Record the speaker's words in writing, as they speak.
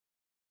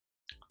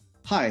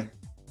Hi,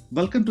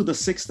 welcome to the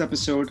sixth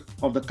episode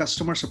of the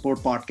Customer Support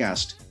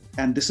Podcast,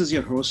 and this is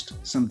your host,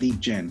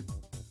 Sandeep Jain.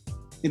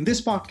 In this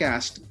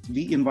podcast,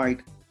 we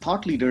invite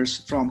thought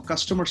leaders from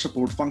customer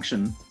support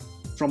function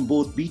from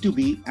both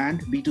B2B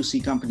and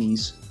B2C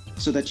companies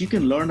so that you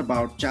can learn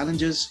about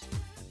challenges,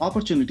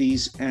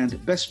 opportunities,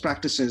 and best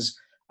practices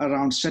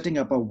around setting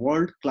up a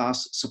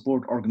world-class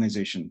support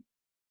organization.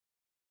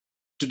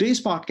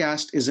 Today's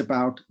podcast is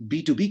about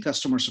B2B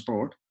customer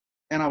support,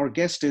 and our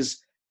guest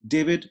is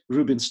David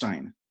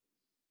Rubinstein.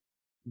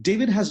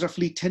 David has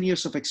roughly 10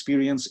 years of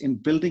experience in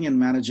building and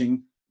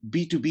managing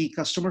B2B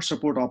customer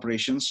support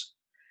operations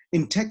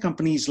in tech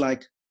companies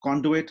like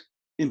Conduit,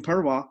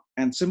 Imperva,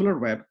 and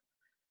SimilarWeb,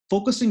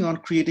 focusing on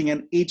creating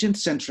an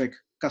agent-centric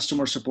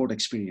customer support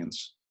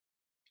experience.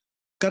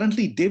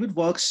 Currently, David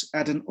works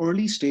at an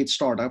early-stage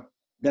startup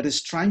that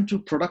is trying to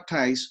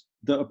productize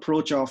the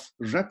approach of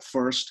rep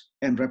first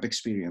and rep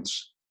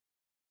experience.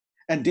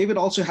 And David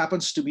also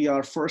happens to be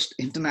our first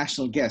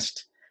international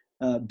guest.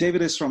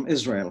 David is from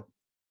Israel.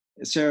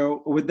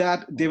 So with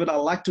that, David, I'd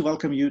like to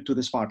welcome you to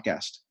this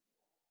podcast.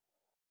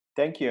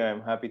 Thank you.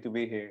 I'm happy to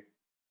be here.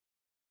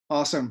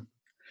 Awesome.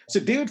 So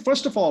David,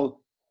 first of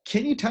all,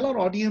 can you tell our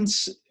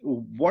audience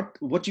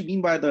what you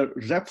mean by the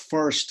rep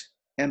first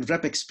and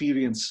rep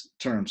experience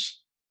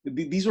terms?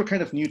 These were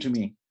kind of new to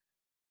me.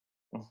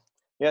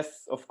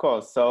 Yes, of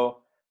course. So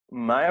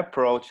my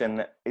approach,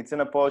 and it's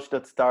an approach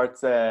that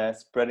starts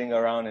spreading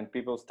around and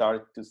people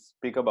start to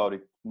speak about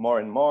it more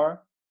and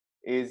more,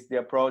 is the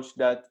approach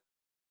that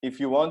if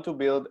you want to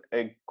build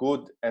a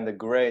good and a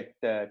great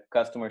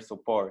customer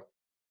support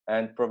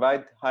and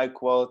provide high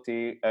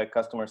quality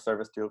customer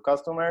service to your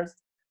customers,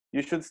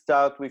 you should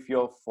start with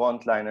your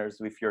frontliners,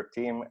 with your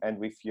team, and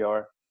with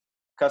your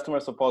customer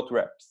support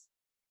reps.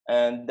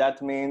 And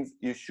that means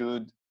you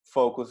should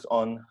focus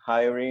on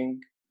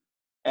hiring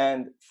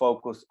and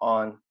focus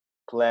on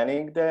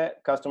planning the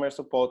customer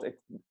support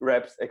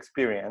reps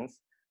experience.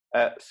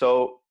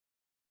 So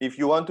if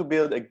you want to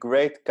build a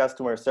great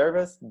customer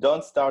service,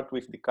 don't start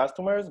with the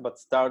customers, but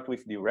start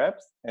with the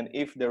reps. And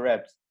if the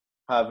reps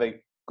have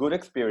a good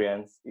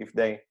experience, if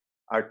they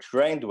are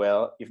trained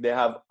well, if they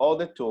have all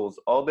the tools,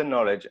 all the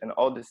knowledge, and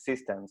all the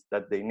systems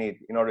that they need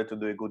in order to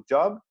do a good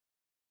job,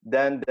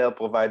 then they'll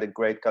provide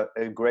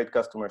a great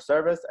customer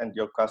service, and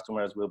your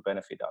customers will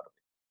benefit out of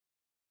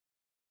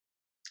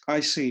it.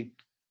 I see.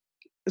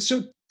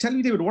 So tell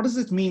me, David, what does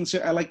it mean? So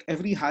like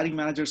every hiring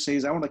manager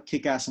says, I want a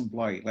kick-ass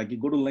employee. Like you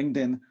go to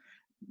LinkedIn,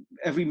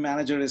 every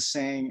manager is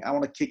saying, I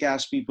want to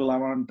kick-ass people. I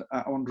want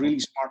really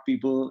smart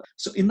people.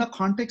 So in the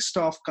context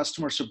of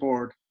customer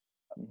support,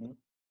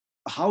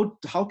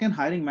 how can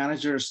hiring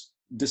managers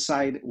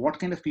decide what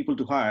kind of people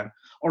to hire?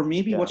 Or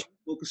maybe what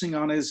you're focusing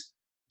on is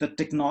the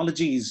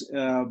technologies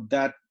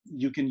that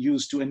you can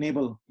use to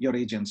enable your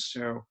agents.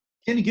 So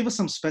can you give us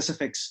some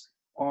specifics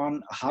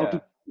on how to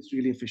make this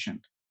really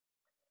efficient?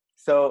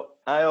 So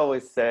I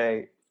always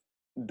say,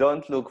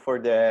 don't look for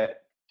the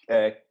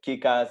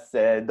kick-ass,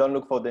 don't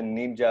look for the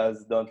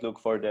ninjas, don't look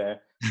for the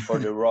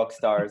rock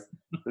stars.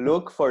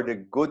 Look for the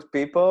good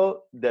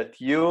people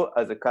that you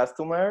as a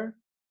customer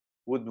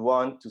would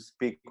want to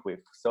speak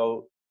with.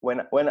 So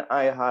when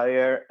I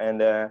hire,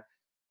 and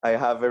I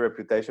have a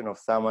reputation of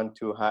someone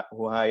who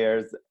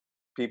hires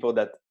people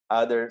that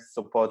other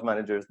support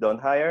managers don't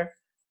hire,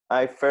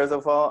 first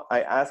of all,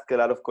 I ask a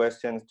lot of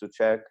questions to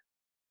check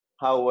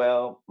how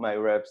well my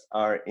reps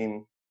are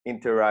in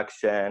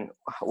interaction,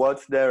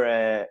 what's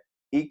their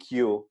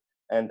EQ,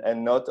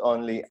 and not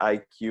only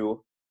IQ,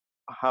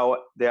 how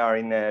they are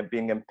in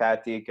being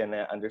empathic and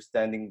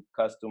understanding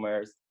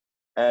customers.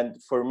 And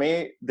for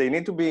me, they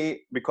need to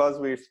be, because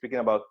we're speaking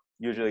about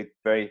usually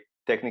very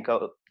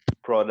technical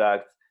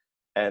products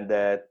and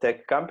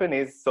tech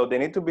companies, so they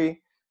need to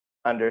be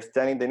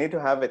understanding, they need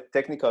to have a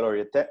technical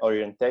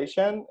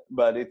orientation,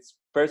 but it's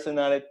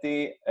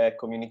personality,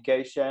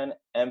 communication,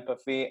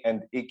 empathy,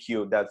 and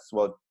EQ. That's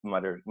what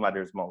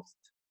matters most.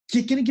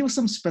 Can you give us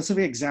some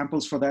specific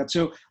examples for that?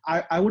 So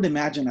I would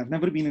imagine, I've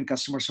never been in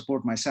customer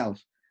support myself,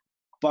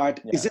 but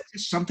is it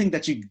just something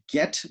that you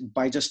get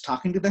by just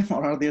talking to them,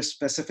 or are there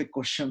specific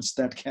questions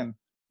that can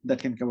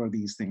cover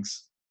these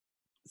things?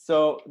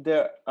 So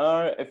there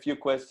are a few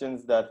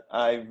questions that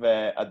I've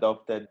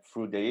adopted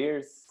through the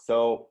years.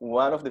 So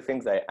one of the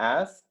things I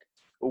ask,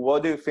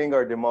 what do you think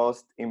are the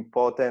most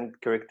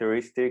important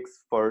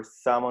characteristics for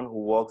someone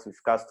who works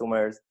with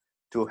customers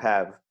to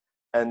have?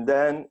 And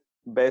then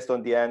based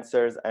on the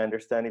answers, I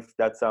understand if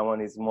that someone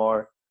is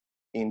more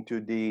into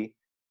the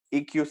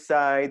EQ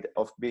side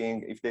of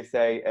being, if they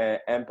say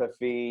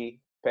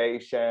empathy,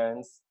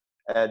 patience,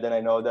 then I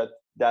know that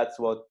that's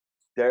what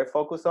they're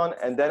focused on.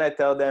 And then I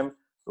tell them,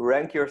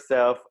 rank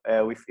yourself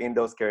within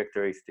those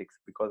characteristics,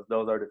 because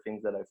those are the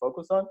things that I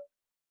focus on.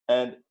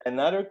 And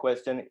another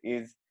question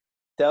is,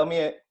 tell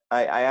me,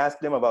 I ask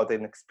them about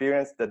an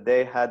experience that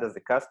they had as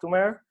a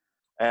customer,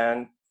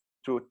 and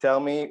to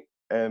tell me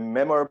a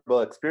memorable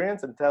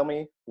experience and tell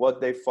me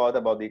what they thought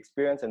about the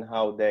experience and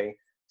how they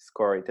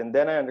score it. And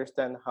then I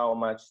understand how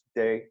much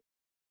they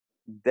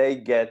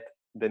get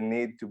the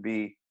need to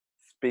be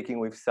speaking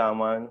with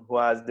someone who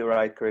has the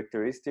right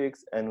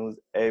characteristics and who's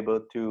able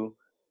to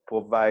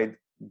provide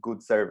good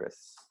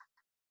service.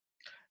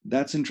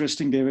 That's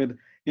interesting, David.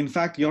 In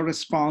fact, your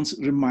response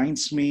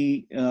reminds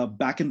me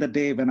back in the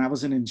day when I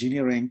was in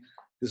engineering.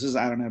 This is,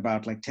 I don't know,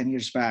 about like 10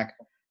 years back,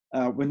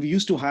 when we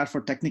used to hire for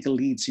technical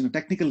leads.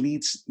 Technical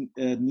leads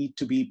need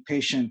to be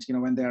patient,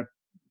 when they're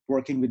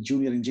working with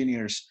junior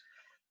engineers.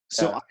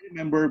 So Yeah. I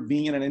remember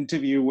being in an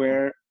interview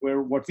where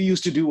what we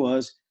used to do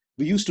was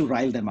we used to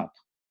rile them up,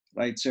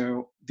 right?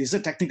 So this is a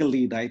technical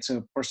lead, right? So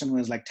a person who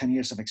has like 10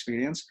 years of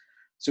experience.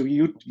 So we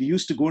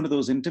used to go into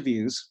those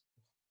interviews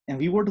and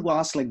we were to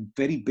ask like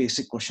very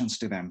basic questions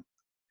to them.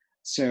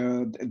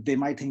 So they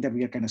might think that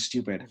we are kind of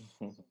stupid.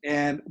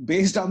 And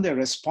based on their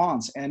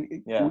response, and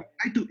Yeah. we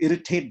try to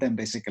irritate them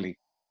basically.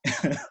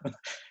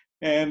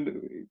 And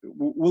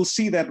we'll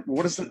see that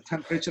what is the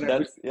temperature at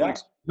which people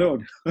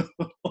explode.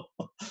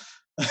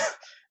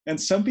 And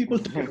some people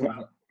took it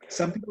well.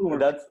 Some people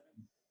were,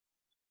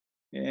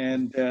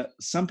 and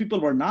some people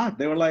were not.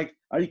 They were like,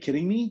 "Are you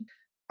kidding me?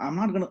 I'm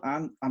not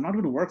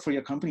gonna work for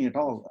your company at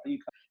all."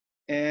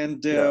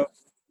 And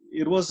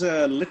it was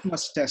a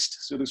litmus test,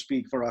 so to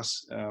speak, for us.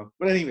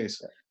 But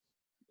anyways,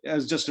 I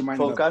was just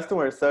reminded for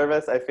customer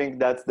service, I think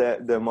that's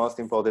the most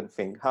important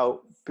thing. How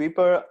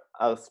people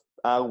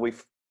are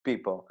with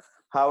people.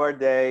 How are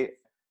they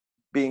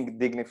being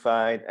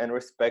dignified and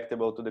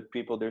respectable to the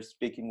people they're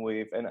speaking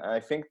with? And I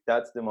think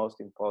that's the most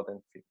important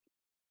thing.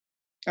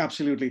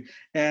 Absolutely.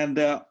 And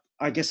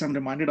I guess I'm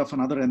reminded of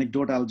another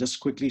anecdote I'll just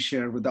quickly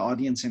share with the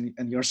audience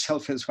and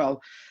yourself as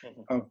well.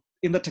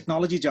 In the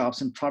technology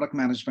jobs and product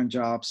management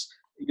jobs,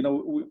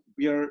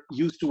 we are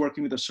used to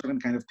working with a certain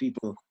kind of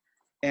people.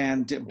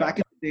 And back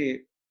in the day,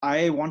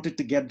 I wanted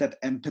to get that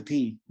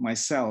empathy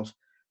myself.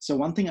 So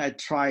one thing I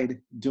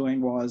tried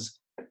doing was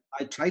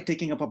I tried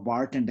taking up a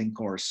bartending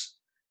course.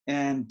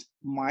 And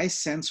my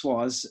sense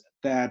was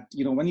that,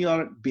 when you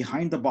are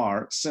behind the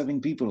bar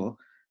serving people,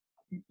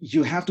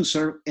 you have to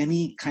serve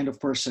any kind of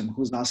person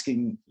who's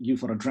asking you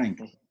for a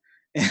drink.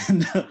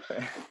 And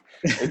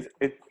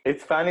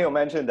it's funny you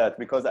mentioned that,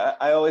 because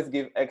I always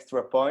give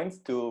extra points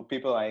to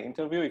people I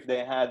interview if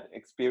they had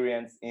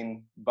experience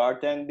in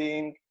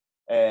bartending,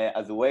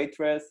 as a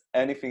waitress,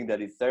 anything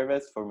that is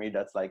service. For me,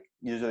 that's like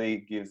usually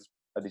gives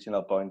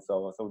additional points.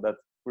 So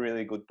that's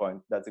really good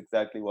point. That's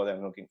exactly what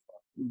I'm looking for.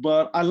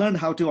 But I learned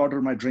how to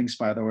order my drinks,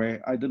 by the way.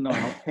 I didn't know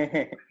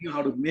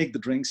how to make the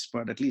drinks,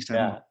 but at least I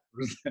know.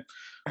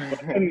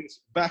 But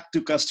anyways, back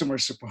to customer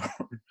support.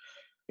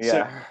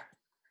 So,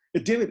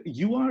 David,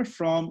 you are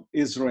from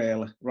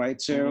Israel, right?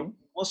 So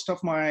most of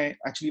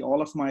actually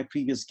all of my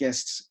previous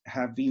guests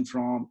have been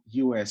from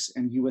US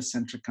and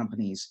US-centric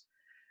companies.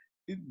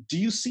 Do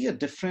you see a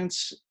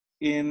difference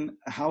in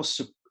how,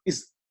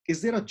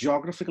 is there a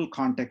geographical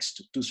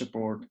context to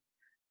support?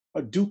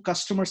 Or do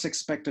customers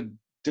expect a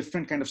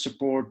different kind of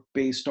support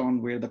based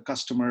on where the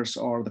customers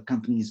or the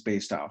company is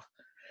based off?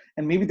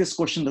 And maybe this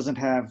question doesn't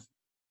have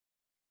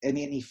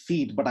any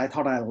feed, but I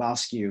thought I'll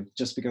ask you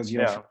just because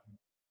you're from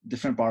a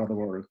different part of the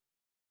world.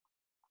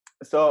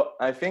 So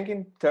I think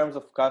in terms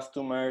of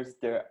customers,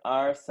 there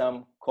are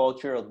some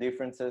cultural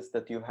differences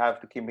that you have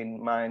to keep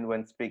in mind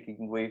when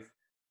speaking with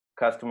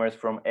customers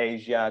from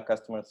Asia,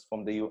 customers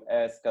from the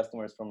US,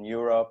 customers from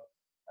Europe.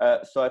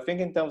 So I think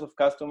in terms of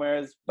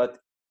customers, but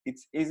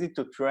it's easy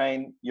to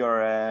train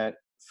your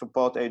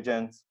support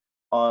agents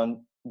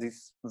on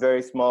these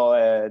very small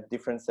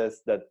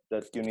differences that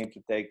you need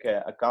to take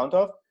account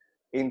of.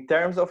 In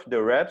terms of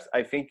the reps,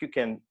 I think you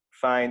can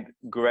find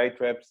great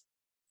reps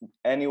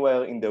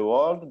anywhere in the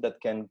world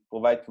that can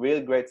provide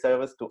real great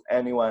service to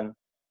anyone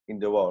in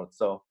the world.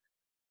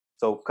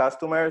 So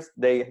customers,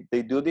 they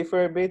do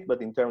differ a bit,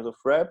 but in terms of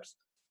reps,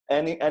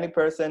 any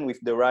person with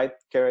the right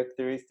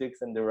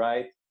characteristics and the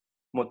right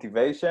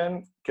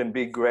motivation can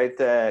be great,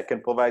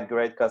 can provide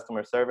great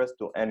customer service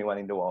to anyone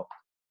in the world.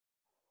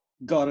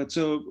 Got it.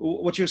 So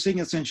what you're saying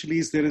essentially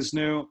is there is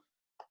no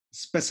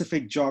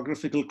specific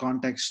geographical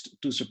context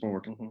to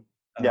support.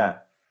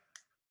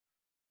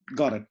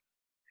 Got it.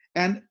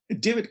 And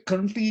David,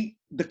 currently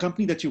the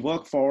company that you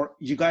work for,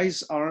 you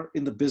guys are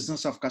in the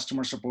business of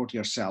customer support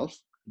yourself,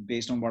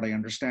 based on what I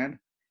understand.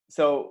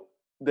 So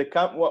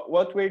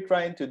what we're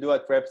trying to do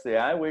at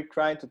Reps.AI, we're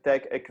trying to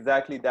take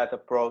exactly that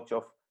approach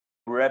of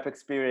rep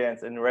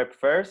experience and rep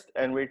first,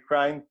 and we're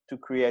trying to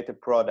create a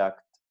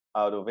product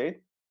out of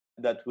it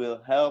that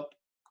will help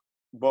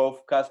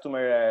both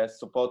customer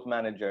support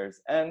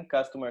managers and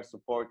customer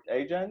support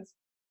agents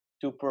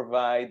to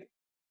provide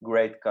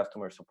great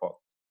customer support.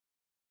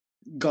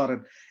 Got it.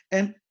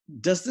 And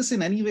does this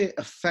in any way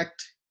affect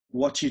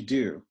what you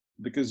do?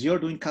 Because you're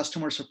doing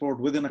customer support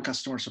within a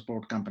customer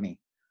support company.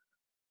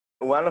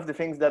 One of the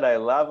things that I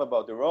love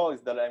about the role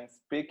is that I'm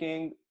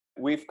speaking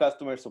with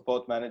customer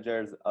support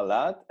managers a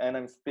lot, and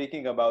I'm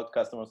speaking about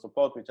customer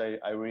support, which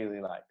I really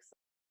like.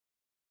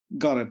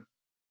 Got it.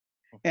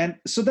 And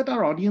so that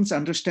our audience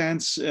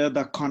understands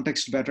the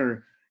context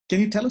better,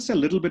 can you tell us a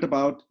little bit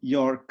about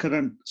your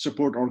current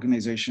support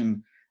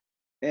organization?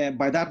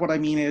 By that, what I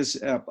mean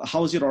is,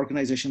 how is your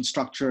organization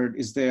structured?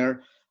 Is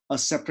there a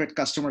separate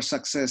customer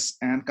success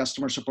and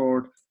customer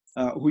support?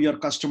 Who your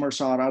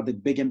customers are? Are they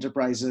big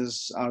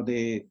enterprises? Are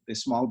they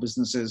small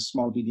businesses,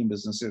 small, medium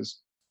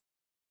businesses?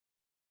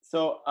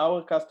 So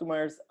our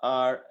customers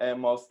are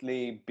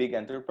mostly big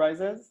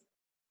enterprises.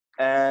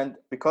 And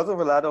because of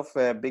a lot of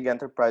big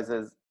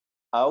enterprises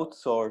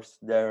outsource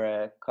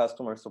their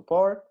customer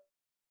support,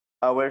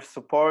 our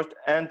support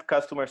and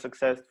customer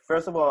success,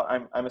 first of all,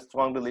 I'm a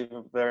strong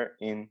believer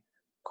in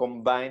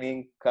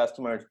combining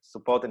customer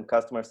support and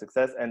customer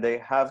success, and they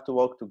have to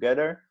work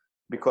together,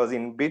 because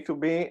in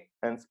B2B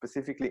and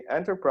specifically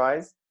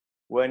enterprise,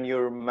 when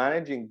you're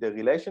managing the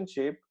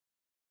relationship,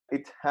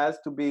 it has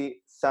to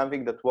be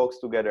something that works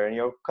together, and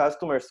your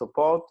customer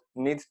support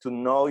needs to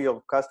know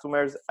your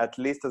customers at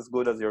least as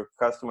good as your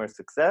customer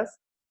success,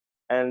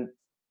 and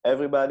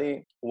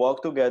everybody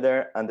work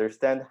together,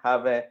 understand,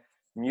 have a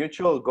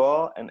mutual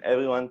goal, and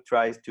everyone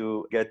tries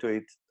to get to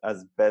it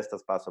as best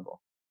as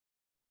possible.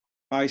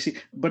 I see.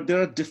 But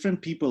there are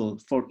different people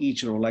for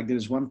each role. Like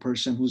there's one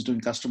person who's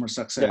doing customer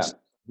success. Yeah.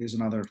 There's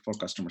another for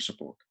customer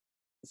support.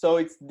 So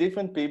it's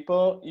different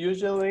people.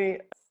 Usually,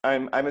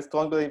 I'm a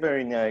strong believer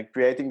in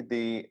creating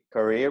the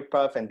career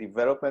path and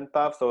development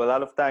path. So a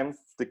lot of times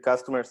the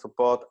customer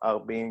support are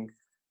being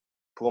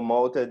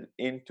promoted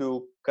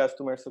into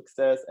customer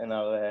success and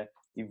are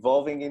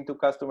evolving into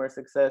customer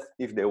success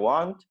if they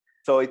want.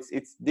 So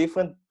it's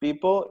different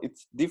people,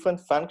 it's different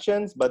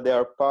functions, but they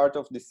are part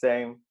of the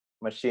same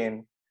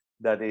machine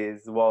that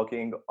is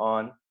working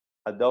on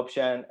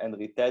adoption and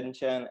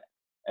retention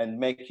and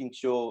making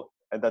sure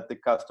that the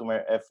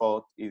customer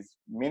effort is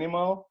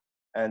minimal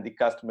and the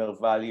customer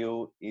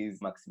value is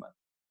maximal.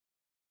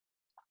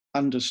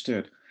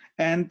 Understood.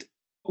 And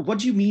what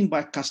do you mean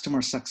by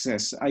customer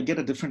success? I get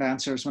a different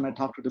answers when I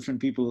talk to different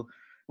people.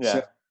 So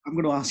Yeah. I'm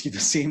going to ask you the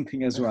same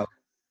thing as well.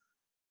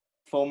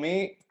 For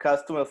me,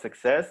 customer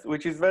success,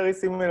 which is very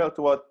similar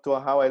to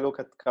how I look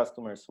at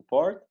customer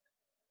support,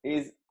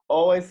 is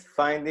always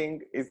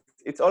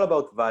it's all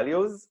about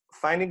values,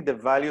 finding the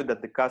value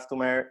that the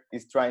customer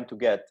is trying to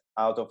get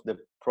out of the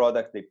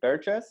product they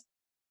purchase,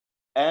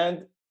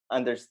 and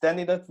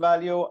understanding that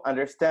value,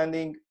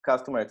 understanding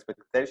customer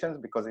expectations,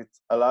 because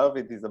a lot of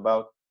it is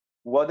about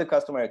what the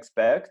customer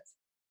expects,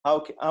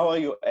 how are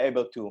you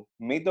able to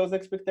meet those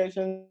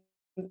expectations,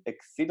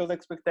 exceed those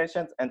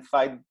expectations, and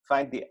find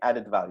the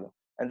added value.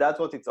 And that's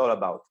what it's all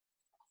about.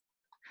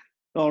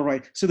 All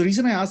right. So the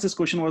reason I asked this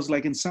question was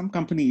like in some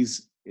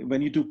companies,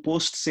 when you do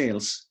post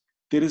sales,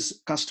 there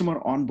is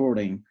customer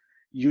onboarding.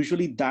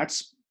 Usually that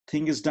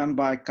thing is done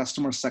by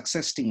customer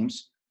success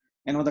teams.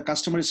 And when the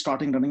customer is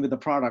starting running with the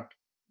product,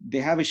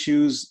 they have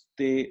issues,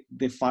 they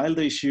file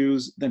the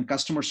issues, then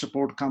customer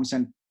support comes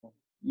and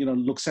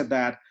looks at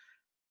that.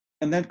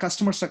 And then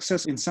customer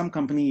success in some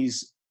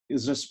companies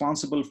is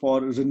responsible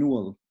for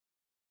renewal.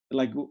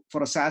 Like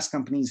for a SaaS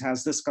companies,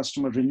 has this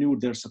customer renewed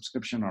their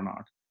subscription or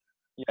not?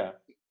 Yeah.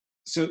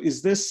 So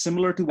is this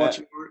similar to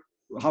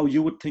how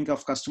you would think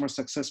of customer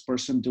success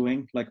person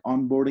doing, like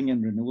onboarding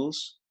and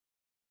renewals?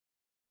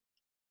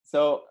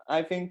 So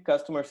I think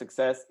customer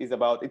success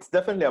it's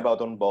definitely about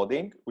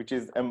onboarding, which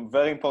is a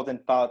very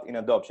important part in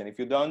adoption. If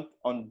you don't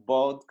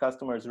onboard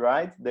customers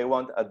right, they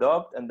won't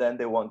adopt and then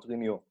they won't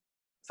renew.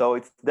 So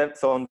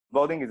so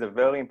onboarding is a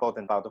very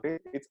important part of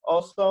it. It's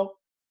also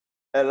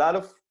a lot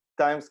of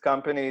times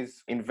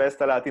companies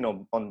invest a lot in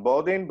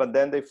onboarding, but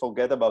then they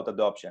forget about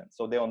adoption.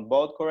 So they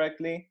onboard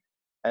correctly,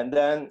 and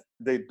then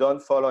they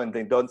don't follow and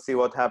they don't see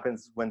what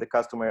happens when the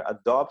customer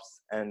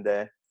adopts and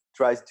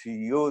tries to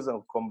use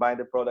or combine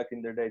the product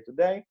in their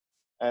day-to-day,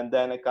 and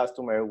then a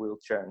customer will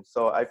churn.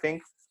 So I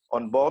think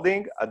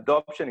onboarding,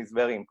 adoption is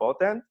very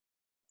important.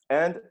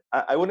 And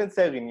I wouldn't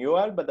say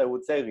renewal, but I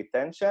would say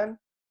retention.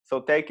 So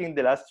taking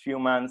the last few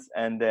months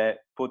and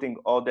putting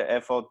all the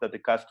effort that the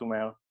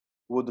customer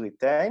would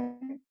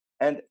retain,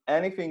 and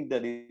anything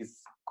that is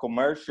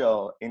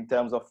commercial in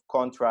terms of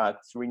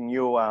contracts,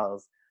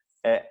 renewals,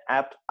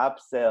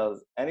 upsells,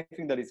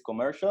 anything that is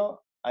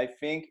commercial, I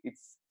think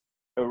it's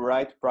a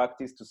right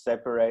practice to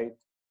separate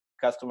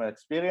customer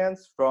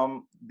experience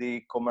from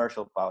the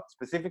commercial part,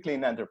 specifically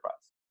in enterprise.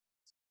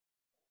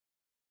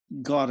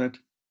 Got it.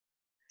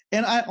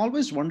 And I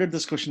always wondered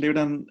this question, David,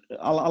 and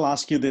I'll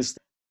ask you this.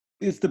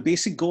 If the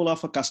basic goal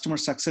of a customer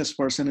success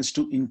person is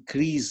to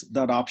increase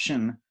the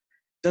adoption,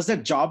 does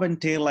that job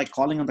entail like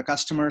calling on the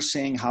customer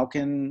saying, how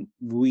can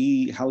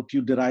we help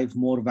you derive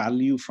more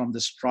value from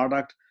this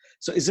product?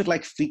 So is it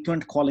like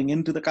frequent calling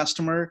into the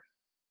customer?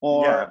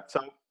 Or Yeah,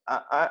 so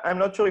I'm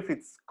not sure if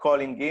it's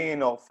calling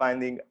in or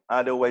finding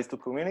other ways to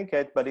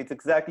communicate, but it's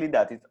exactly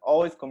that. It's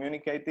always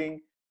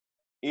communicating.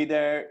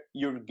 Either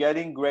you're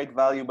getting great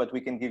value, but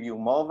we can give you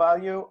more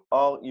value,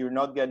 or you're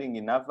not getting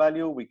enough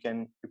value, you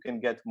can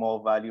get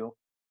more value.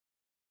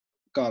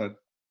 Got it.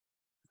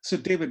 So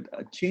David,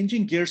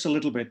 changing gears a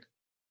little bit,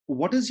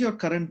 what is your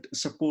current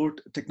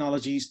support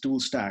technologies tool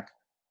stack?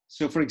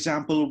 So for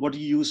example, what do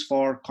you use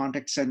for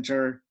contact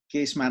center,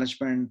 case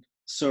management,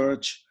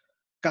 search,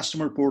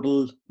 customer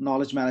portal,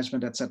 knowledge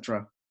management,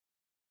 etc.?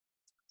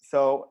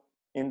 So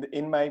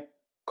in my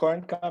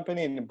current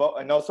company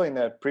and also in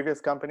the previous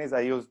companies,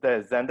 I used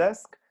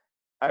Zendesk.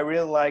 I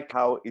really like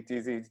how it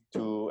is easy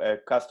to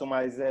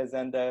customize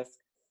Zendesk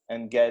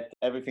and get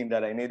everything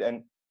that I need.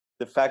 And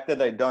the fact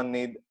that I don't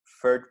need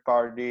third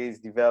parties,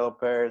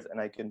 developers, and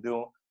I can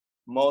do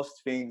most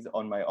things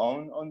on my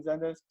own on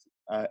Zendesk,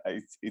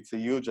 it's a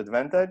huge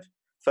advantage.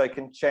 So I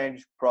can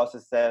change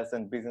processes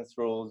and business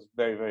rules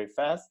very, very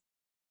fast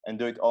and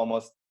do it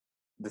almost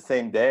the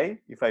same day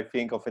if I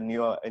think of a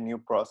new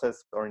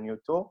process or a new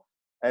tool.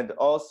 And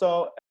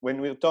also, when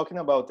we're talking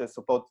about the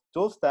support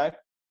tool stack,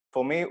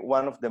 for me,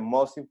 one of the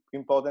most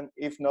important,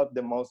 if not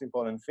the most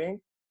important thing,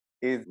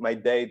 is my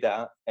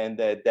data and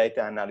the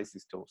data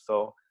analysis tool.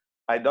 So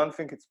I don't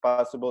think it's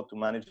possible to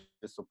manage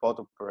the support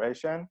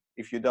operation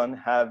if you don't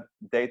have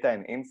data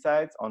and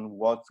insights on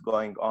what's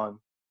going on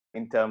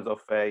in terms of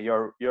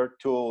your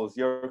tools,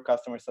 your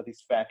customer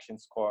satisfaction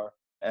score,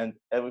 and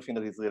everything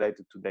that is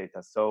related to data.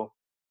 So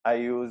I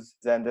use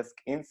Zendesk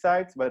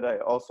Insights, but I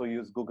also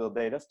use Google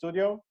Data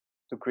Studio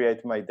to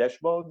create my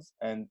dashboards.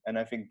 And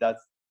I think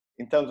that's,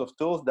 in terms of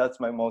tools, that's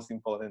my most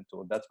important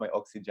tool. That's my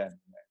oxygen,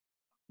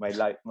 my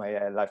life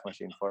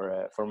machine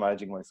for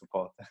managing my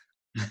support.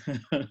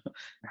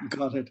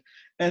 Got it.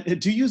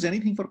 And do you use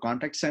anything for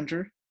contact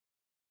center?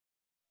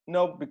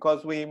 No,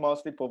 because we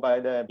mostly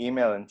provide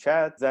email and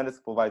chat.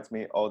 Zendesk provides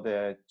me all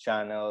the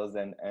channels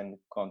and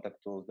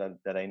contact tools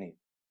that I need.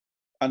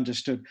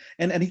 Understood.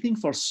 And anything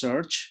for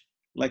search,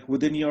 like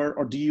within your,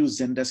 or do you use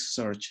Zendesk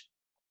search?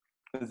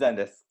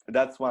 Zendesk.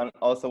 That's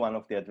also one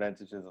of the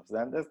advantages of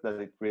Zendesk, that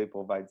it really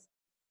provides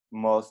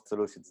most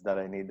solutions that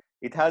I need.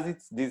 It has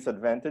its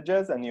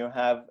disadvantages, and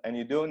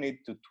you do need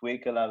to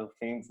tweak a lot of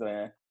things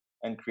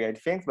and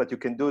create things, but you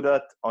can do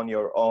that on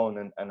your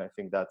own, and I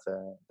think that's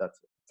a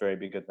very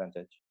big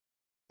advantage.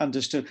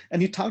 Understood.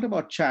 And you talked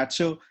about chat.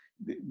 So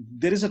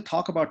there is a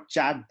talk about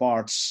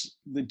chatbots.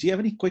 Do you have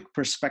any quick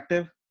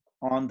perspective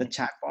on the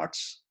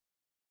chatbots?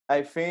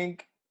 I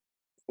think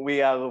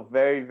we are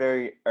very,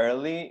 very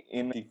early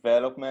in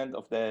development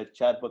of the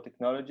chatbot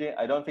technology.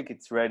 I don't think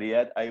it's ready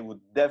yet. I would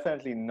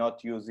definitely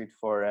not use it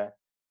for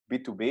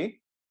B2B.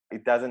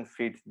 It doesn't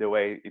fit the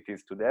way it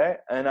is today.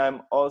 And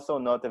I'm also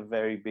not a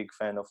very big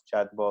fan of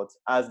chatbots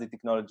as the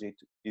technology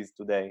is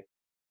today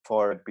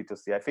for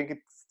B2C. I think it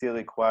still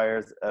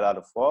requires a lot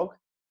of work.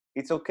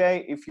 It's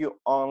okay if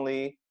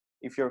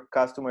your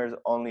customers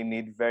only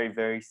need very,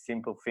 very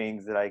simple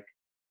things like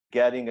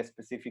getting a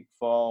specific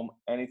form,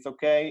 and it's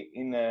okay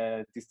in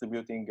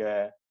distributing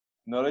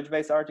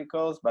knowledge-based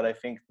articles, but I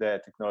think the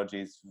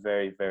technology is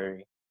very,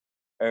 very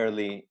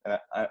early.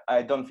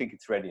 I don't think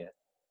it's ready yet.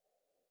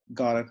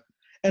 Got it.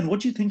 And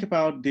what do you think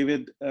about,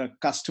 David,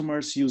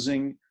 customers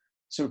using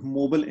sort of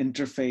mobile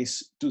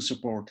interface to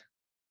support?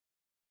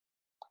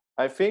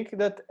 I think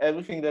that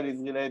everything that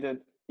is related,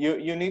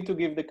 you need to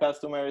give the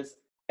customers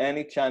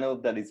any channel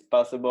that is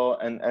possible,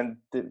 and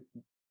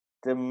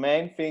the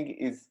main thing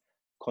is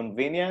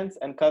convenience,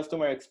 and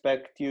customers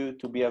expect you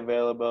to be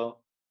available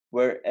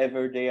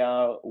wherever they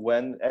are,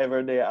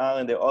 whenever they are,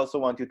 and they also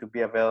want you to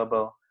be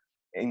available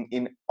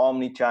in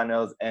omni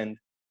channels, and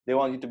they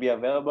want you to be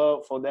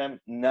available for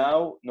them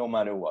now, no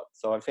matter what.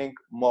 So I think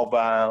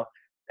mobile,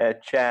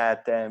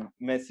 chat, and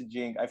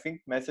messaging. I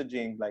think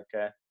messaging like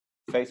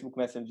Facebook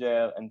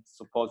Messenger and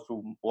support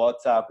through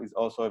WhatsApp is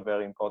also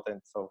very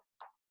important. So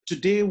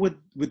Today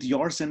with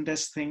your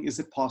Zendesk thing, is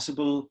it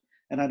possible,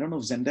 and I don't know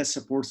if Zendesk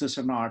supports this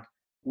or not,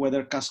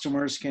 whether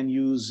customers can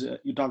use,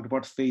 you talked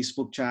about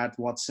Facebook chat,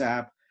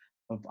 WhatsApp.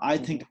 I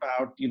think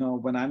about,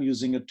 when I'm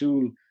using a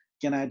tool,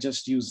 can I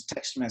just use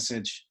text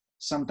message?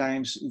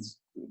 Sometimes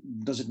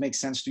does it make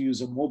sense to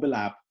use a mobile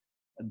app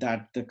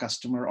that the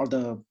customer or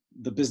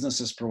the business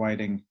is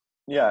providing?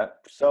 yeah,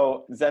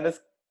 so Zendesk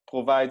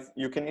provides,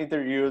 you can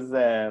either use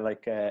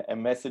like a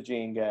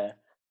messaging,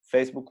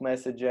 Facebook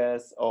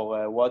messages,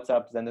 or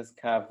WhatsApp. Zendesk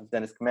have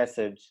Zendesk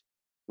Message,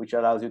 which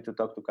allows you to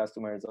talk to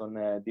customers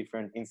on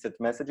different instant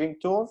messaging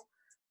tools.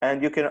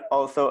 And you can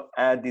also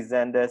add the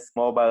Zendesk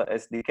mobile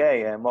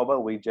SDK, a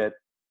mobile widget,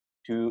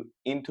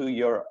 into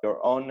your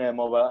own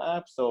mobile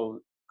app. So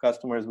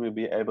customers will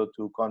be able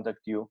to contact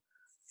you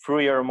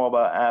through your mobile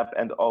app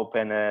and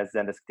open a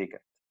Zendesk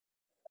ticket.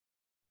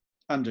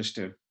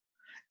 Understood.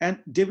 And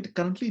David,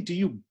 currently, do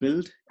you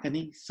build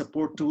any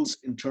support tools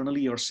internally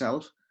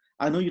yourself?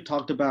 I know you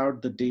talked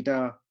about the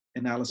data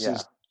analysis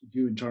Yeah. you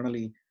do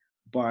internally,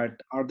 but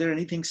are there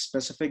anything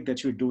specific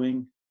that you're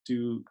doing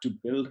to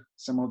build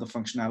some of the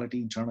functionality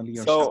internally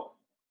yourself? So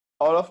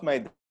all of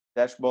my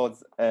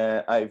dashboards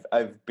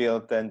I've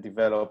built and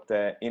developed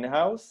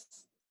in-house.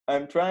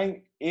 I'm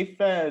trying, if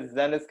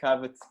Zendesk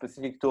have a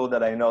specific tool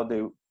that I know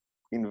they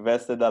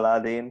invested a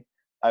lot in,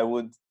 I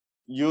would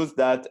use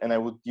that, and I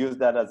would use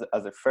that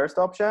as a first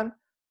option.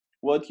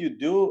 What you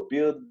do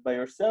build by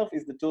yourself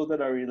is the tools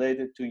that are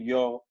related to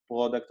your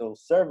product or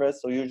service.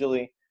 So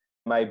usually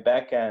my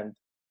backend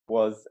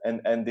was,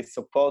 and the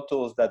support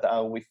tools that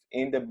are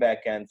within the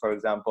backend, for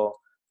example,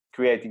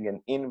 creating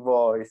an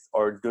invoice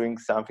or doing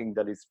something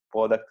that is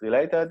product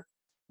related,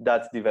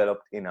 that's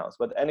developed in-house.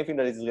 But anything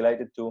that is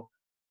related to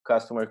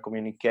customer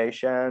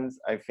communications,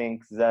 I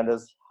think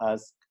Zendesk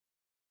has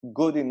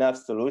good enough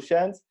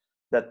solutions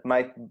that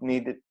might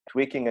need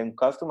tweaking and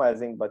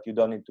customizing, but you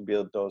don't need to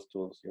build those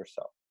tools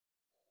yourself.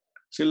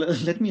 So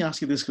let me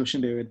ask you this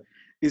question, David.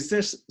 Is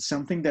there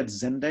something that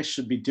Zendesk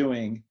should be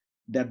doing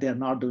that they're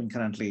not doing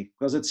currently?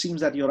 Because it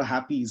seems that you're a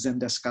happy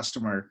Zendesk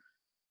customer.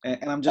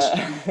 And I'm just...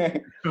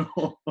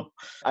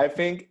 I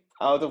think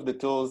out of the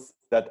tools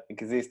that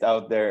exist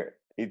out there,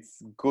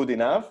 it's good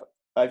enough.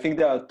 I think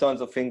there are tons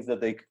of things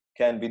that they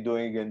can be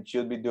doing and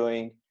should be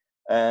doing.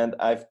 And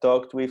I've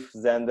talked with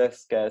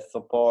Zendesk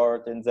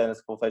support and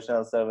Zendesk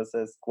professional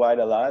services quite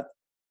a lot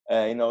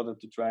in order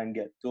to try and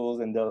get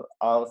tools. And there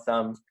are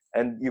some,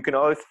 and you can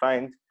always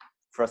find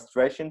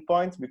frustration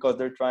points because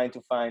they're trying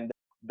to find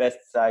best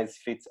size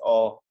fits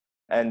all,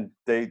 and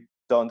they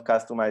don't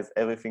customize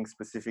everything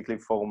specifically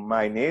for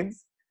my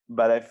needs.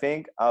 But I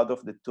think out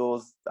of the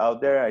tools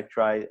out there,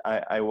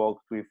 I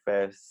worked with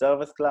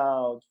Service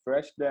Cloud,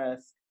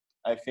 Freshdesk.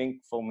 I think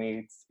for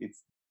me,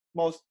 it's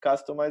most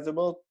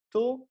customizable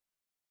tool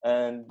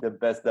and the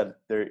best that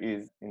there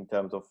is in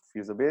terms of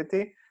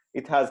usability.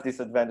 It has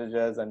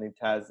disadvantages and it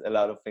has a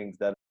lot of things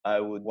that I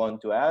would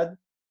want to add,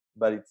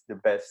 but it's the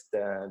best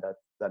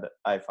that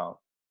I found.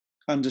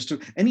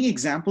 Understood. Any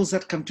examples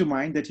that come to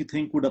mind that you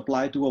think would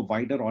apply to a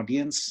wider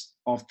audience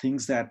of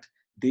things that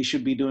they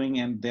should be doing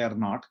and they are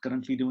not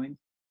currently doing?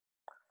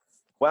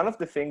 One of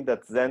the things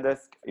that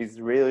Zendesk is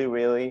really,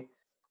 really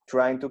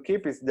trying to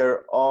keep is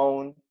their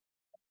own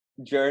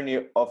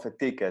journey of a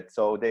ticket.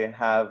 So they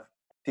have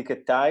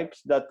ticket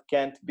types that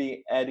can't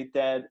be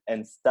edited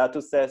and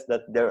statuses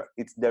that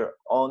it's their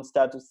own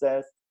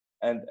statuses.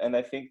 And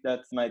I think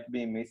that might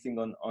be missing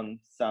on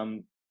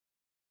some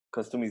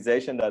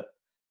customization that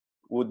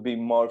would be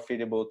more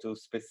fitable to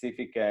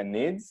specific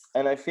needs.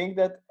 And I think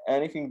that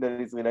anything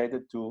that is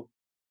related to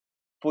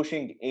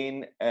pushing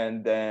in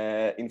and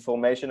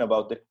information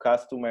about the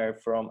customer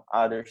from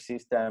other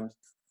systems,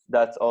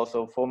 that's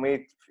also, for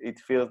me, it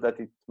feels that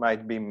it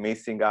might be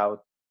missing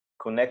out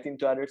connecting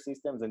to other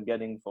systems and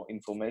getting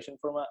information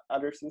from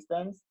other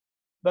systems.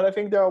 But I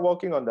think they are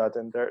working on that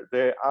and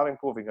they are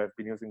improving. I've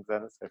been using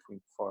Zendesk, I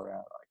think, for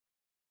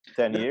like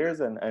 10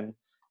 years and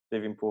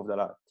they've improved a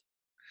lot.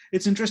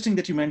 It's interesting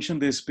that you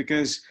mentioned this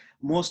because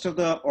most of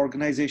the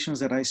organizations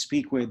that I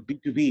speak with,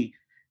 B2B,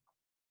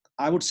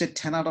 I would say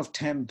 10 out of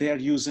 10, they're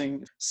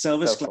using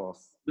Service Cloud,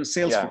 the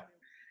Salesforce.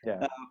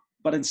 Yeah.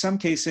 But in some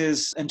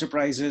cases,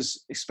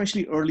 enterprises,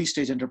 especially early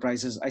stage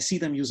enterprises, I see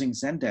them using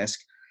Zendesk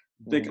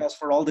because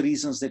for all the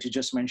reasons that you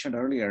just mentioned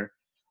earlier.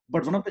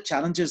 But one of the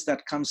challenges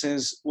that comes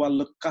is, well,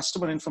 look,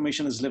 customer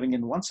information is living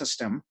in one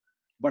system,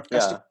 but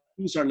customer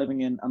views are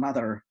living in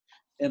another.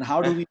 And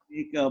how do we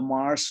make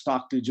Mars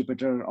talk to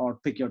Jupiter or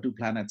pick your two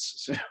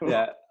planets?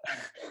 Yeah.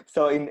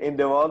 So in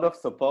the world of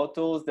support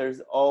tools, there's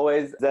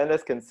always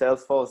Zendesk and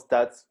Salesforce.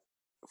 That's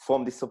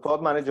from the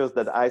support managers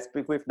that I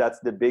speak with, that's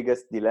the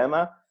biggest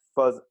dilemma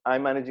because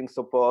I'm managing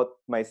support.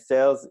 My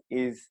sales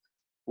is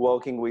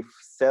working with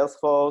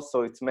Salesforce.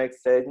 So it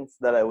makes sense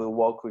that I will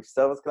work with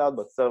Service Cloud,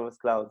 but Service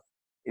Cloud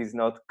is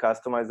not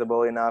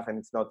customizable enough and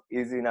it's not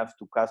easy enough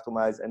to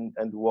customize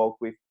and work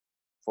with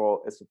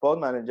for a support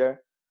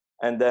manager.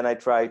 And then I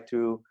try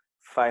to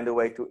find a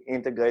way to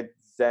integrate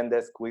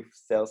Zendesk with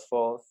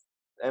Salesforce.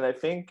 And I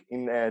think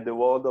in the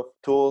world of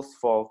tools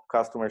for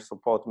customer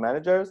support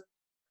managers,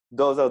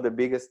 those are the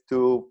biggest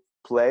two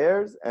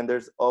players. And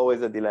there's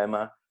always a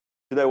dilemma.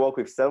 Should I work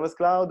with Service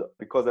Cloud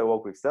because I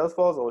work with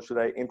Salesforce, or should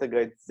I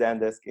integrate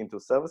Zendesk into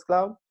Service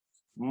Cloud?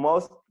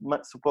 Most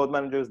support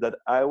managers that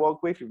I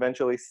work with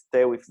eventually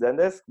stay with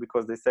Zendesk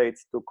because they say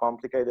it's too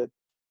complicated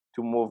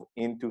to move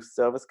into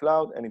Service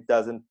Cloud and it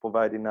doesn't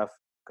provide enough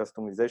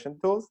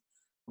customization tools,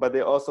 but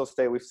they also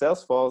stay with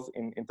Salesforce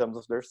in terms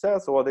of their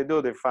sales. So what they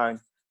do, they find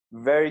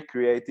very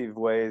creative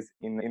ways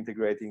in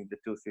integrating the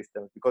two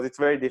systems because it's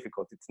very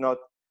difficult. It's not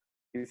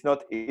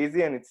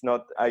easy and it's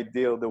not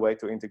ideal the way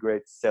to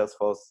integrate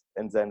Salesforce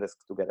and Zendesk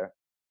together.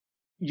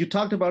 You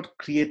talked about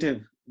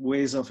creative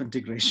ways of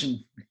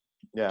integration.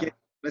 Yeah. Can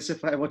you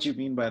specify what you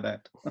mean by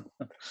that?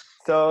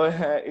 So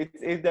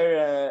it's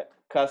either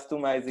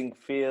customizing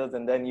fields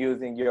and then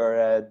using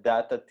your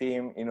data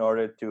team in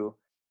order to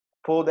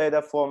pull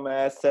data from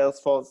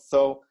Salesforce.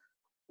 So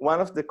one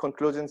of the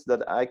conclusions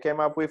that I came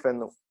up with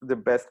and the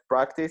best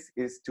practice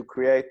is to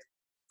create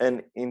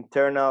an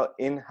internal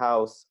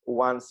in-house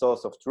one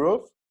source of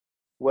truth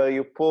where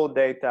you pull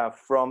data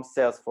from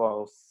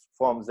Salesforce,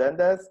 from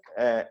Zendesk,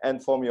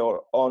 and from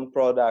your own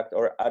product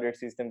or other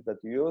systems that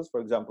you use,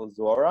 for example,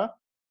 Zuora.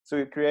 So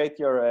you create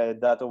your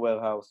data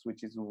warehouse,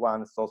 which is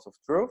one source of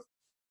truth.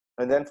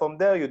 And then from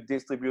there, you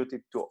distribute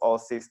it to all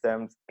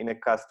systems in a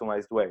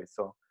customized way.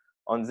 So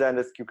on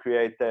Zendesk, you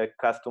create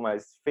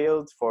customized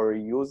fields for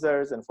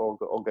users and for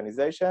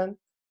organization,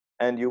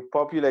 and you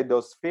populate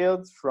those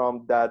fields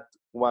from that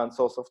one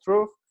source of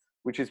truth,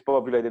 which is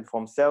populated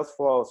from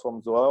Salesforce,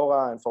 from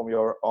Zuora, and from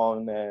your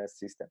own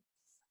system.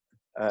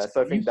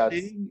 So I think that's...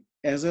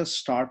 As a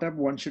startup,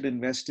 one should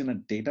invest in a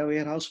data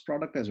warehouse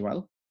product as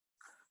well?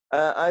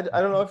 I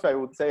don't know if I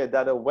would say a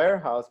data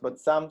warehouse, but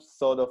some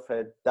sort of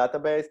a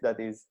database that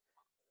is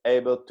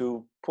able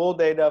to pull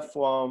data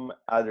from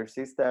other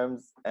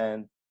systems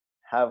and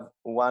have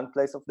one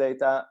place of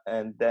data,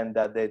 and then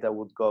that data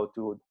would go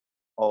to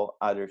all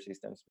other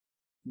systems.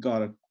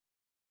 Got it.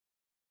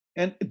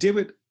 And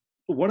David,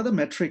 what are the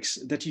metrics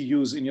that you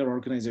use in your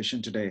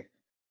organization today?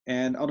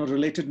 And on a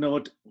related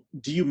note,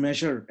 do you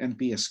measure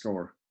NPS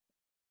score?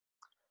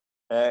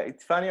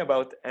 It's funny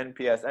about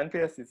NPS.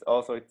 NPS is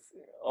also, it's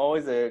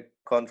always a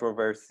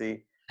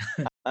controversy.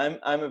 I'm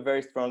a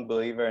very strong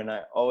believer, and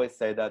I always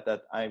say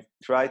that I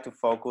try to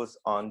focus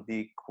on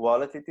the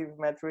qualitative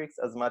metrics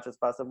as much as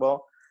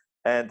possible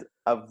and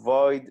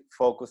avoid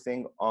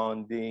focusing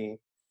on the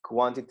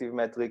quantitative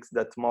metrics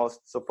that most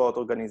support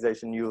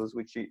organizations use,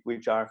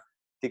 which are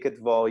ticket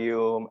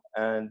volume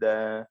and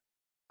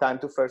time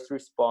to first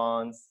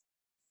response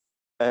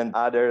and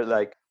other,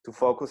 like, to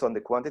focus on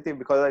the quantity,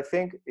 because I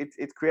think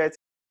it creates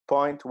a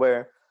point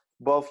where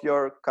both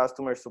your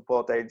customer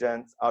support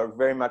agents are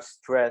very much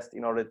stressed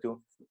in order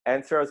to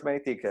answer as many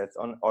tickets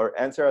or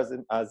answer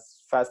as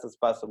fast as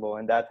possible.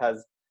 And that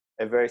has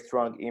a very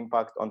strong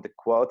impact on the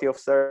quality of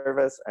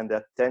service and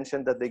the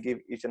attention that they give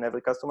each and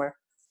every customer.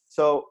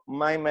 So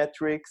my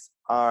metrics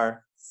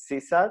are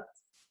CSAT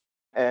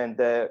and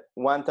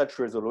one-touch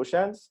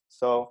resolutions.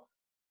 So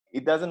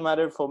it doesn't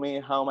matter for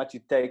me how much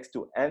it takes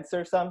to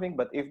answer something,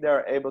 but if they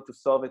are able to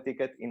solve a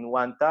ticket in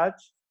one touch,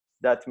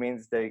 that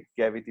means they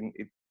gave it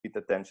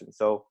attention.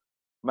 So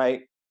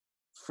my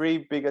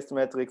three biggest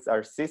metrics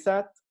are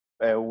CSAT,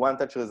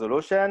 one-touch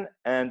resolution,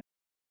 and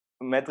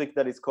a metric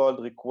that is called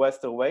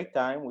requester wait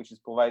time, which is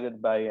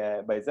provided by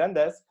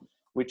Zendesk,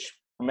 which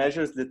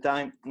measures the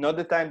time, not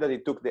the time that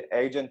it took the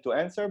agent to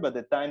answer, but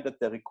the time that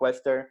the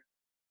requester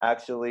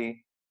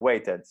actually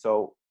waited.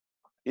 So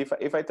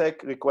if I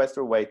take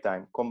requester wait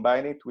time,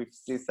 combine it with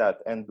CSAT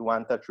and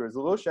one-touch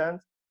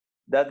resolutions,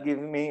 that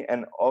gives me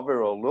an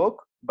overall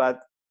look.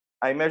 But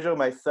I measure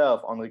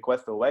myself on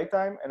requester wait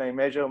time, and I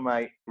measure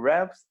my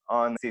reps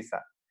on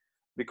CSAT,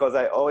 because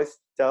I always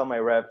tell my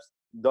reps,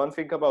 don't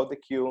think about the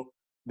queue.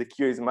 The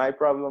queue is my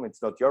problem.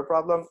 It's not your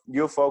problem.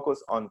 You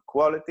focus on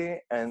quality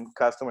and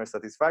customer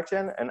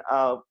satisfaction, and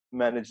I'll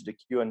manage the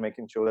queue and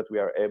making sure that we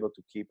are able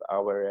to keep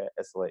our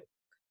SLA.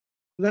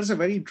 That's a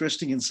very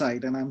interesting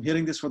insight, and I'm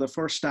hearing this for the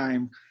first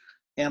time.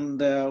 And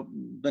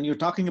when you're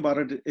talking about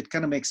it, it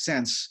kind of makes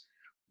sense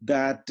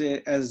that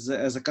as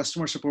a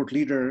customer support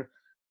leader,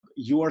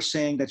 you are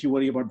saying that you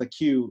worry about the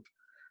queue.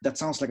 That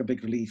sounds like a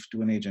big relief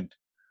to an agent.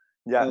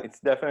 Yeah, it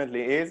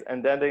definitely is.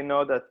 And then they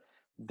know that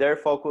their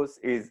focus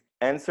is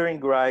answering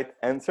right,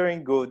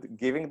 answering good,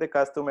 giving the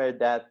customer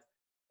that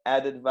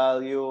added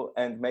value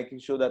and making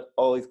sure that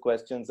all his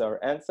questions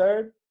are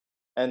answered,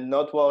 and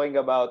not worrying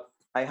about,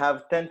 I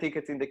have 10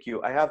 tickets in the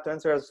queue. I have to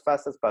answer as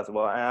fast as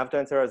possible. I have to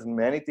answer as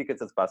many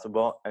tickets as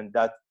possible. And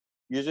that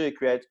usually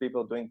creates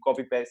people doing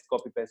copy-paste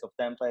of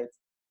templates,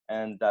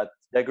 and that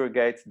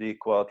degrades the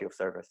quality of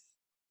service.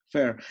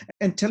 Fair.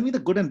 And tell me the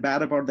good and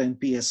bad about the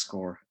NPS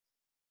score.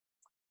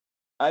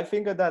 I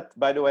think that,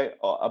 by the way,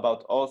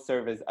 about all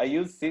surveys, I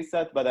use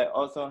CSAT, but I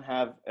also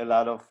have a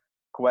lot of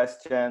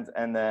questions,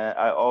 and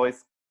I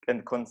always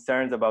get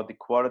concerns about the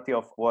quality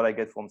of what I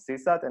get from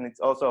CSAT, and it's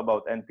also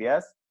about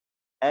NPS.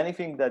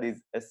 Anything that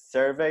is a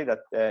survey that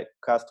the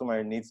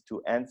customer needs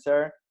to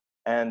answer,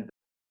 and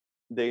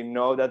they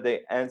know that they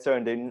answer,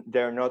 and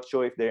they're not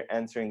sure if they're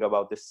answering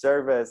about the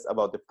service,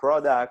 about the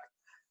product,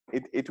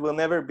 it will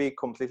never be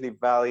completely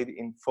valid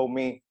for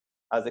me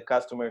as a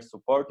customer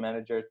support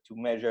manager to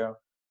measure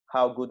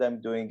how good I'm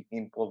doing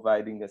in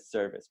providing a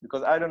service,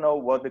 because I don't know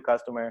what the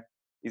customer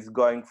is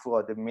going through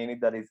at the minute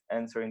that is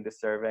answering the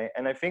survey.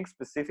 And I think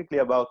specifically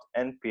about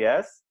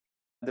NPS,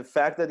 the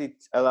fact that it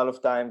a lot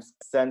of times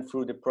sent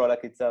through the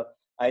product itself,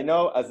 I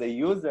know as a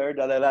user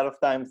that a lot of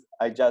times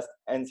I just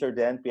answer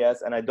the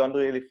NPS and I don't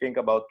really think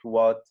about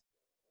what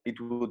it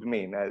would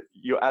mean.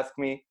 You ask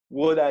me,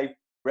 would I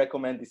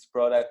recommend this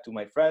product to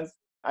my friends?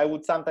 I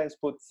would sometimes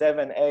put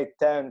 7, 8,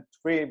 10,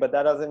 3, but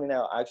that doesn't mean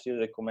I'll actually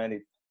recommend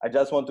it. I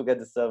just want to get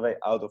the survey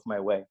out of my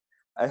way.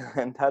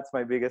 And that's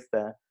my biggest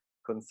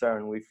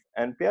concern with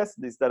NPS,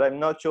 is that I'm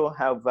not sure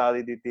how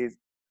valid it is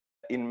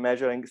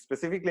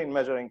specifically in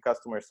measuring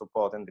customer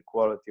support and the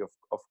quality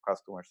of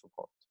customer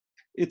support.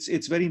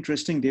 It's very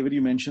interesting, David,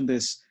 you mentioned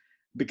this,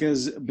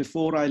 because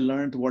before I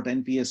learned what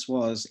NPS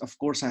was, of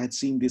course, I had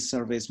seen these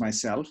surveys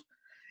myself.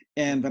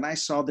 And when I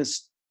saw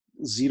this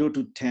 0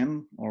 to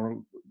 10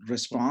 or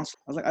response,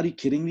 I was like, are you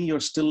kidding me? You're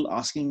still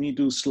asking me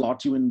to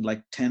slot you in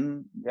like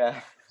 10,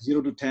 yeah.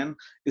 0 to 10?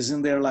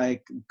 Isn't there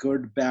like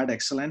good, bad,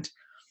 excellent?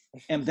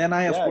 And then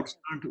I, of course,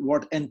 learned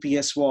what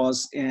NPS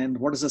was and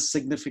what is the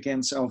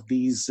significance of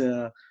these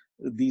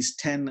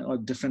 10 or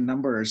different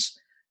numbers,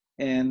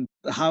 and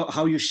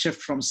how you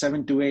shift from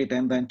 7 to 8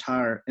 and the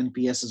entire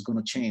NPS is going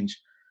to change.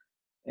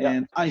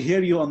 And I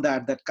hear you on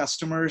that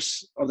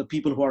customers or the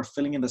people who are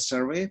filling in the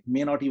survey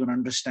may not even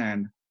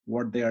understand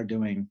what they are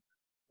doing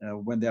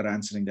when they're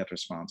answering that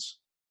response.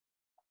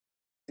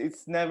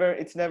 it's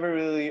never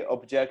really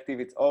objective.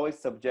 It's always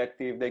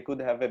subjective. They could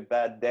have a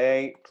bad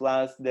day,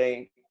 plus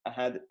they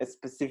had a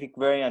specific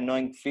very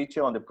annoying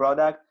feature on the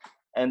product,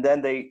 and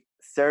then they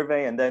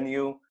survey, and then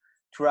you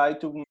try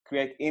to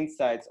create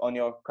insights on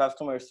your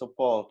customer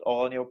support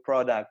or on your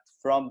product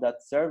from that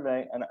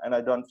survey, and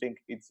I don't think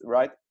it's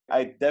right.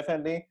 I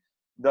definitely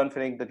don't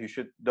feel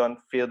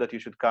that you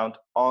should count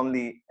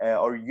only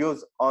or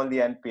use only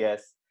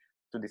NPS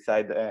to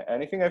decide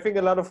anything. I think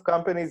a lot of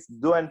companies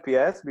do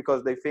NPS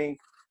because they think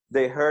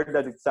they heard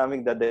that it's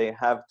something that they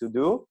have to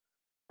do,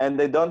 and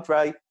they don't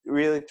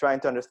really trying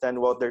to understand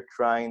what they're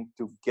trying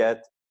to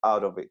get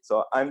out of it.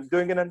 So I'm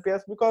doing an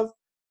NPS because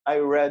I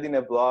read in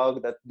a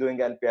blog that doing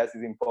NPS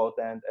is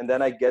important, and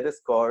then I get the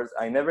scores.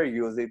 I never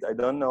use it. I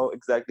don't know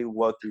exactly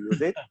what to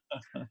use it.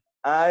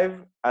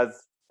 As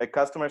a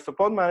customer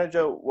support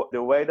manager,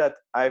 the way that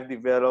I've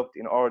developed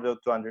in order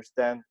to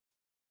understand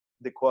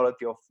the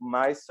quality of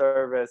my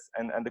service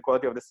and the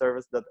quality of the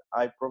service that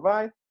I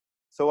provide.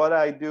 So what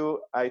I do,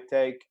 I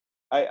take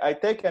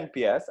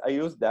NPS, I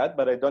use that,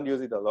 but I don't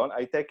use it alone.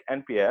 I take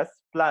NPS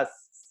plus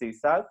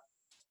CSAT,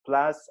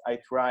 plus I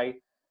try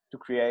to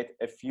create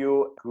a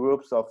few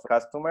groups of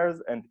customers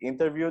and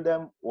interview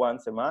them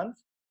once a month.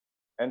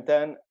 And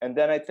then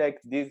I take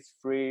these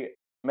three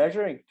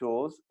measuring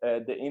tools,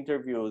 the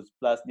interviews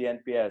plus the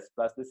NPS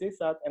plus the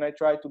CSAT, and I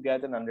try to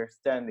get an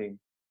understanding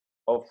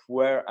of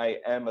where I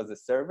am as a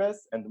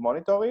service and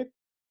monitor it.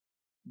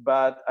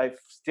 But I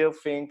still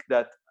think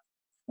that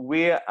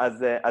we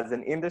as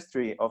an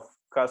industry of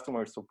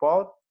customer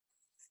support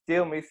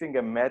still missing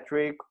a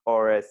metric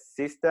or a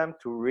system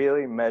to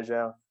really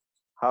measure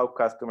how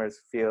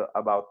customers feel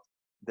about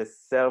the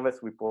service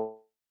we provide.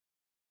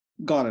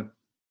 Got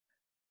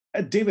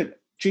it. David,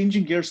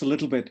 changing gears a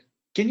little bit,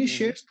 can you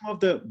share some of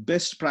the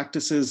best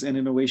practices and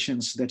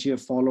innovations that you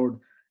have followed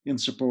in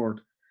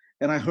support?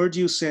 And I heard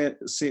you say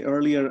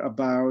earlier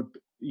about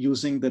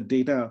using the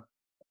data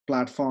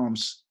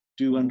platforms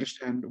to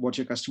understand what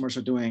your customers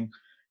are doing.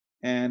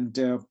 And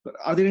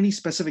are there any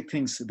specific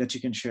things that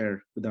you can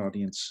share with the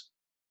audience?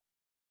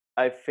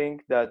 I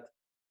think that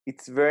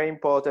it's very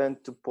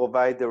important to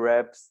provide the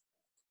reps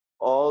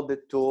all the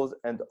tools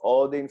and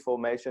all the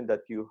information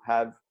that you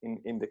have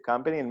in the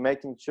company, and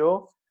making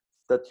sure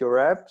that your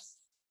reps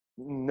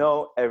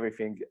know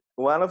everything.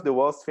 One of the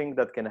worst things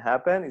that can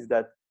happen is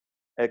that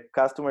a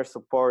customer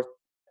support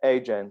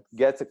agent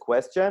gets a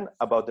question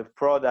about the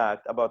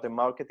product, about the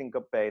marketing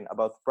campaign,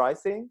 about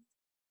pricing,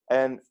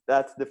 and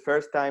that's the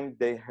first time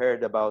they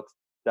heard about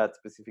that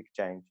specific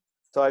change.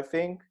 So I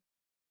think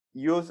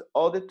use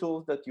all the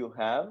tools that you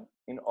have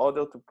in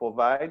order to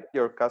provide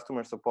your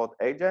customer support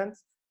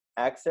agents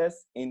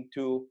access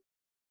into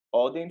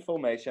all the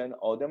information,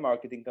 all the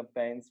marketing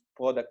campaigns,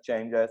 product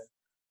changes.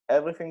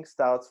 Everything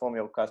starts from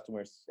your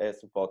customer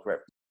support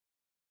rep.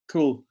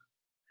 Cool.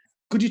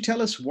 Could you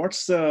tell us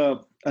what's a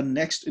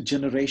next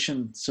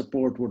generation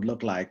support would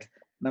look like?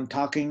 And I'm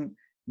talking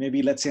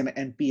maybe, let's say, an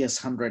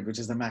NPS 100, which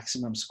is the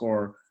maximum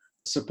score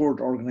support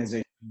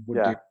organization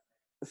would do.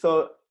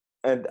 So,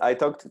 and I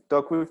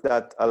talk with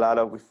that a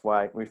lot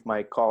with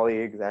my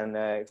colleagues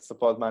and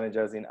support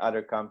managers in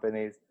other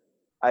companies.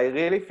 I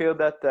really feel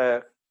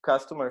that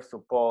customer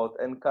support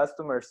and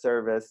customer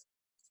service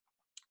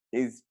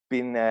is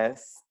been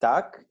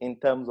stuck in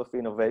terms of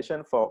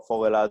innovation for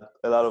a lot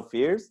of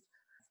years.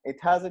 It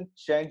hasn't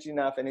changed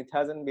enough, and it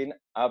hasn't been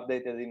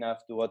updated enough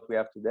to what we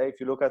have today. If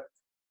you look at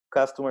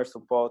customer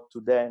support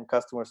today and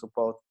customer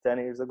support 10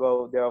 years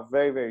ago, they are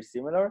very, very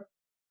similar.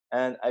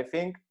 And I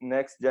think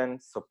next gen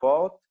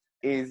support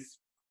is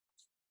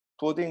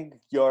putting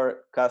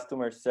your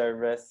customer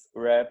service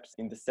reps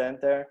in the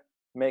center,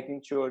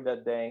 making sure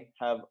that they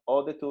have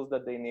all the tools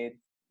that they need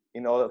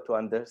in order to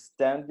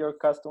understand your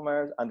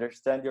customers,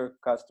 understand your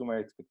customer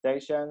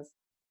expectations,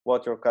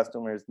 what your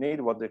customers need,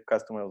 what the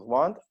customers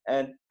want,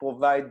 and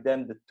provide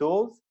them the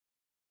tools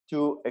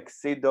to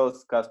exceed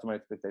those customer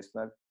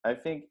expectations. I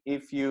think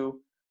if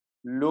you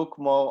look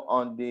more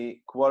on the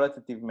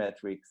qualitative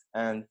metrics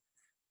and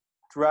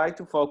try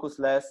to focus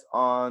less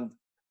on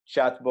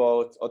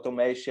chatbots,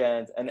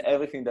 automations, and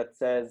everything that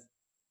says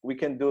we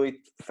can do it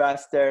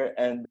faster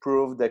and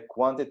improve the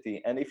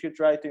quantity. And if you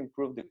try to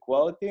improve the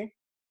quality,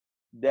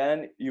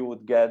 then you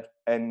would get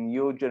a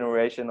new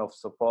generation of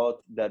support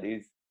that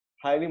is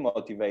highly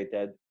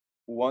motivated,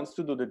 wants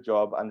to do the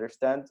job,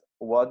 understands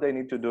what they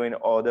need to do in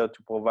order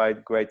to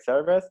provide great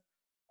service.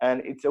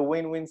 And it's a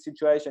win-win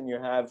situation.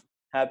 You have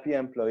happy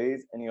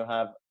employees and you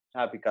have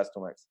happy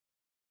customers.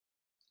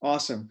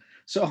 Awesome.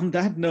 So on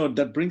that note,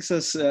 that brings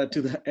us to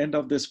the end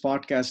of this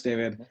podcast,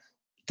 David.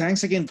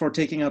 Thanks again for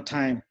taking our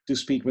time to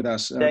speak with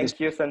us. Thank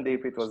you,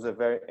 Sandeep. It was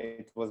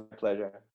a pleasure.